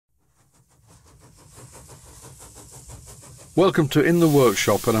Welcome to In the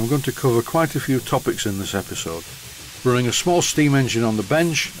Workshop, and I'm going to cover quite a few topics in this episode. Running a small steam engine on the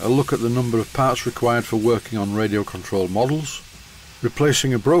bench, a look at the number of parts required for working on radio control models,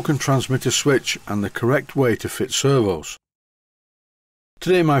 replacing a broken transmitter switch and the correct way to fit servos.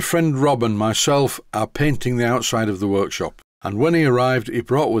 Today my friend Rob and myself are painting the outside of the workshop, and when he arrived he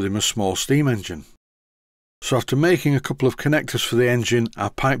brought with him a small steam engine. So after making a couple of connectors for the engine, I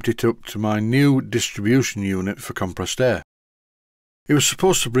piped it up to my new distribution unit for compressed air. He was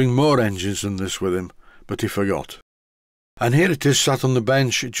supposed to bring more engines than this with him, but he forgot. And here it is sat on the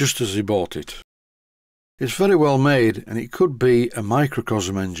bench just as he bought it. It's very well made, and it could be a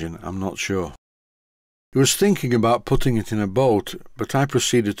microcosm engine, I'm not sure. He was thinking about putting it in a boat, but I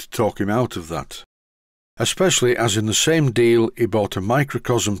proceeded to talk him out of that. Especially as in the same deal he bought a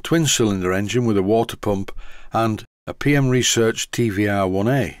microcosm twin-cylinder engine with a water pump and a PM Research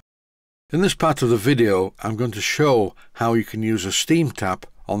TVR1A. In this part of the video I'm going to show how you can use a steam tap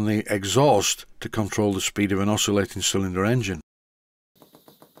on the exhaust to control the speed of an oscillating cylinder engine.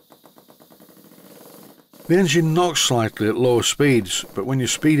 The engine knocks slightly at lower speeds, but when you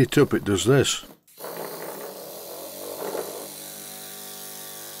speed it up it does this.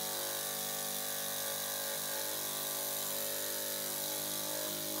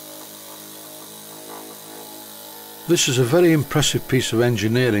 This is a very impressive piece of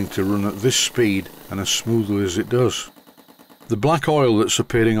engineering to run at this speed and as smoothly as it does. The black oil that's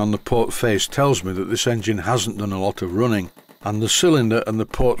appearing on the port face tells me that this engine hasn't done a lot of running, and the cylinder and the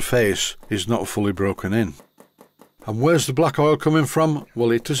port face is not fully broken in. And where's the black oil coming from?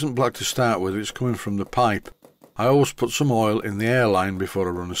 Well, it isn't black to start with, it's coming from the pipe. I always put some oil in the air line before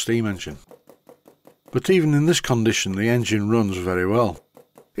I run a steam engine. But even in this condition the engine runs very well.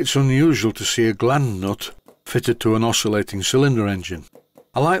 It's unusual to see a gland nut fitted to an oscillating cylinder engine.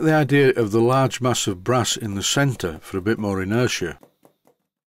 I like the idea of the large mass of brass in the centre for a bit more inertia.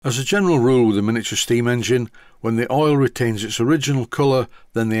 As a general rule with a miniature steam engine, when the oil retains its original colour,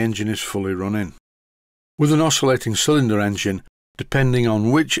 then the engine is fully run in. With an oscillating cylinder engine, depending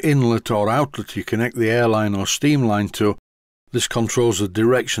on which inlet or outlet you connect the air line or steam line to, this controls the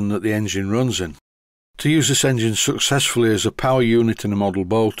direction that the engine runs in. To use this engine successfully as a power unit in a model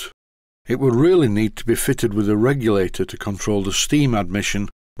boat, it would really need to be fitted with a regulator to control the steam admission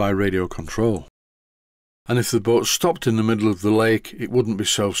by radio control. And if the boat stopped in the middle of the lake, it wouldn't be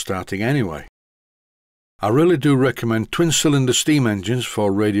self-starting anyway. I really do recommend twin-cylinder steam engines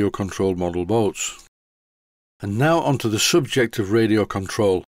for radio-controlled model boats. And now onto the subject of radio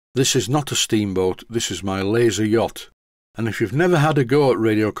control. This is not a steamboat, this is my laser yacht. And if you've never had a go at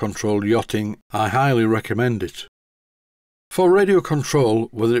radio-controlled yachting, I highly recommend it. For radio control,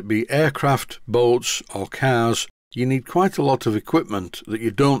 whether it be aircraft, boats or cars, you need quite a lot of equipment that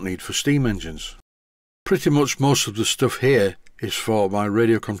you don't need for steam engines. Pretty much most of the stuff here is for my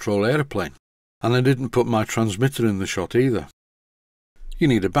radio control aeroplane, and I didn't put my transmitter in the shot either. You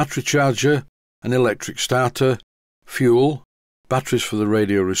need a battery charger, an electric starter, fuel, batteries for the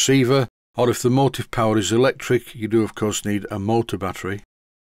radio receiver, or if the motive power is electric, you do of course need a motor battery.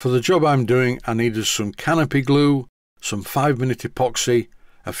 For the job I'm doing, I needed some canopy glue, some 5-minute epoxy,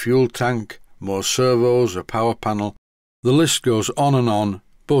 a fuel tank, more servos, a power panel. The list goes on,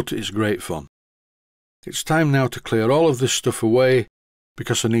 but it's great fun. It's time now to clear all of this stuff away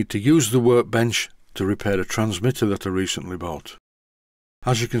because I need to use the workbench to repair a transmitter that I recently bought.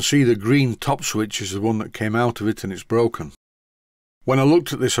 As you can see, the green top switch is the one that came out of it and it's broken. When I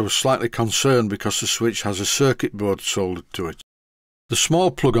looked at this I was slightly concerned because the switch has a circuit board soldered to it. The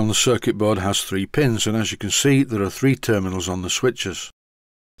small plug on the circuit board has 3 pins, and as you can see there are 3 terminals on the switches.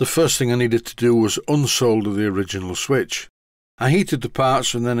 The first thing I needed to do was unsolder the original switch. I heated the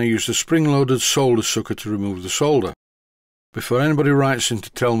parts and then I used a spring-loaded solder sucker to remove the solder. Before anybody writes in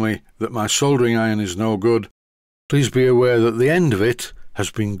to tell me that my soldering iron is no good, please be aware that the end of it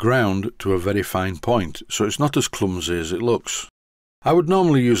has been ground to a very fine point, so it's not as clumsy as it looks. I would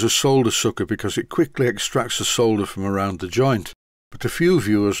normally use a solder sucker because it quickly extracts the solder from around the joint. But a few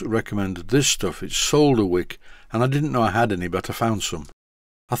viewers recommended this stuff. It's solder wick, and I didn't know I had any, but I found some.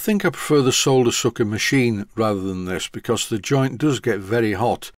 I think I prefer the solder sucker machine rather than this because the joint does get very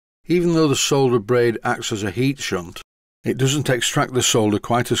hot. Even though the solder braid acts as a heat shunt, it doesn't extract the solder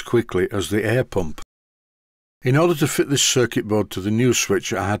quite as quickly as the air pump. In order to fit this circuit board to the new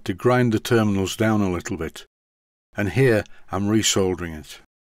switch, I had to grind the terminals down a little bit. And here I'm resoldering it.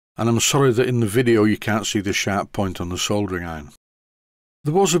 And I'm sorry that in the video you can't see the sharp point on the soldering iron.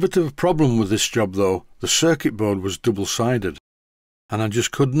 There was a bit of a problem with this job though. The circuit board was double-sided, and I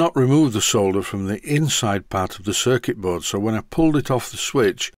just could not remove the solder from the inside part of the circuit board, so when I pulled it off the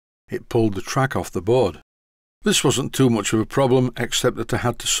switch, it pulled the track off the board. This wasn't too much of a problem, except that I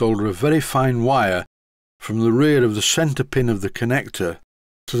had to solder a very fine wire from the rear of the centre pin of the connector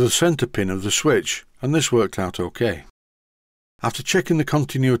to the centre pin of the switch, and this worked out okay. After checking the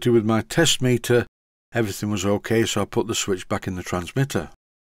continuity with my test meter, everything was okay, so I put the switch back in the transmitter.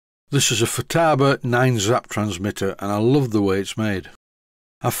 This is a Futaba 9-zap transmitter, and I love the way it's made.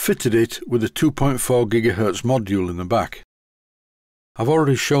 I've fitted it with a 2.4 GHz module in the back. I've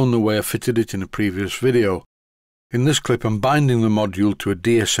already shown the way I fitted it in a previous video. In this clip I'm binding the module to a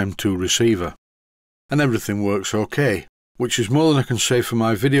DSM-2 receiver. And everything works okay, which is more than I can say for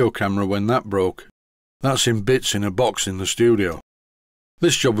my video camera when that broke. That's in bits in a box in the studio.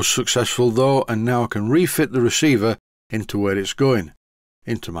 This job was successful though, and now I can refit the receiver into where it's going,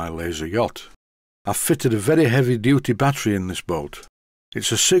 into my laser yacht. I've fitted a very heavy duty battery in this boat.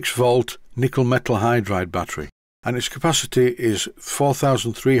 It's a 6-volt nickel metal hydride battery, and its capacity is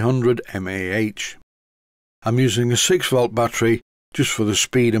 4300 mAh. I'm using a 6-volt battery just for the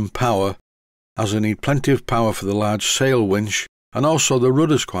speed and power, as I need plenty of power for the large sail winch, and also the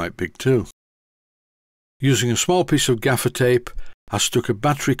rudder's quite big too. Using a small piece of gaffer tape, I stuck a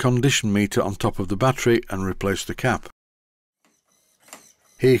battery condition meter on top of the battery and replaced the cap.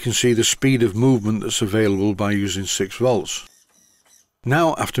 Here you can see the speed of movement that's available by using 6 volts.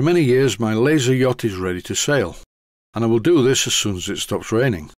 Now, after many years, my laser yacht is ready to sail, and I will do this as soon as it stops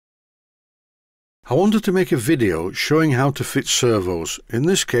raining. I wanted to make a video showing how to fit servos. In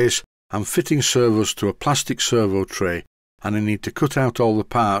this case, I'm fitting servos to a plastic servo tray, and I need to cut out all the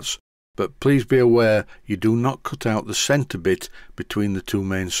parts, but please be aware you do not cut out the centre bit between the two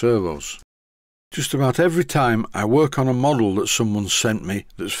main servos. Just about every time I work on a model that someone sent me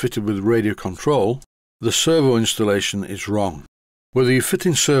that's fitted with radio control, the servo installation is wrong. Whether you're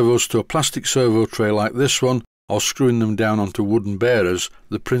fitting servos to a plastic servo tray like this one or screwing them down onto wooden bearers,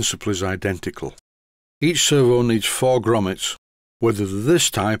 the principle is identical. Each servo needs 4 grommets, whether they're this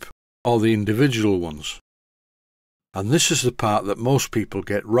type or the individual ones. And this is the part that most people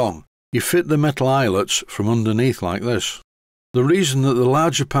get wrong. You fit the metal eyelets from underneath like this. The reason that the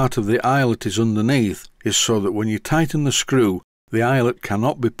larger part of the eyelet is underneath is so that when you tighten the screw, the eyelet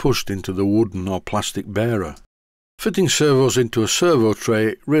cannot be pushed into the wooden or plastic bearer. Fitting servos into a servo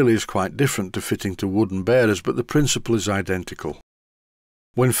tray really is quite different to fitting to wooden bearers, but the principle is identical.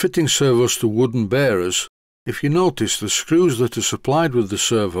 When fitting servos to wooden bearers, if you notice, the screws that are supplied with the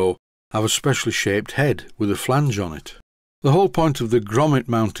servo have a specially shaped head with a flange on it. The whole point of the grommet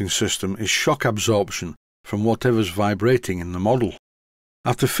mounting system is shock absorption from whatever's vibrating in the model.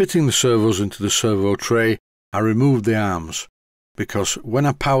 After fitting the servos into the servo tray, I removed the arms, because when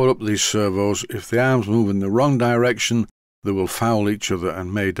I power up these servos, if the arms move in the wrong direction, they will foul each other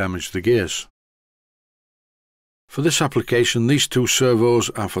and may damage the gears. For this application, these 2 servos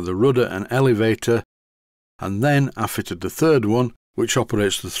are for the rudder and elevator, and then I fitted the third one, which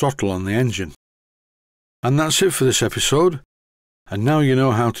operates the throttle on the engine. And that's it for this episode, and now you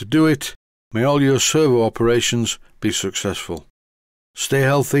know how to do it. May all your servo operations be successful. Stay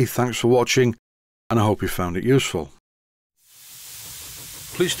healthy, thanks for watching, and I hope you found it useful.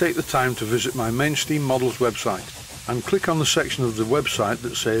 Please take the time to visit my main Steam Models website and click on the section of the website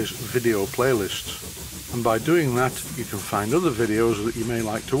that says Video Playlists. And by doing that, you can find other videos that you may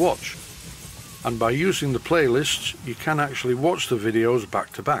like to watch. And by using the playlists, you can actually watch the videos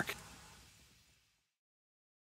back to back.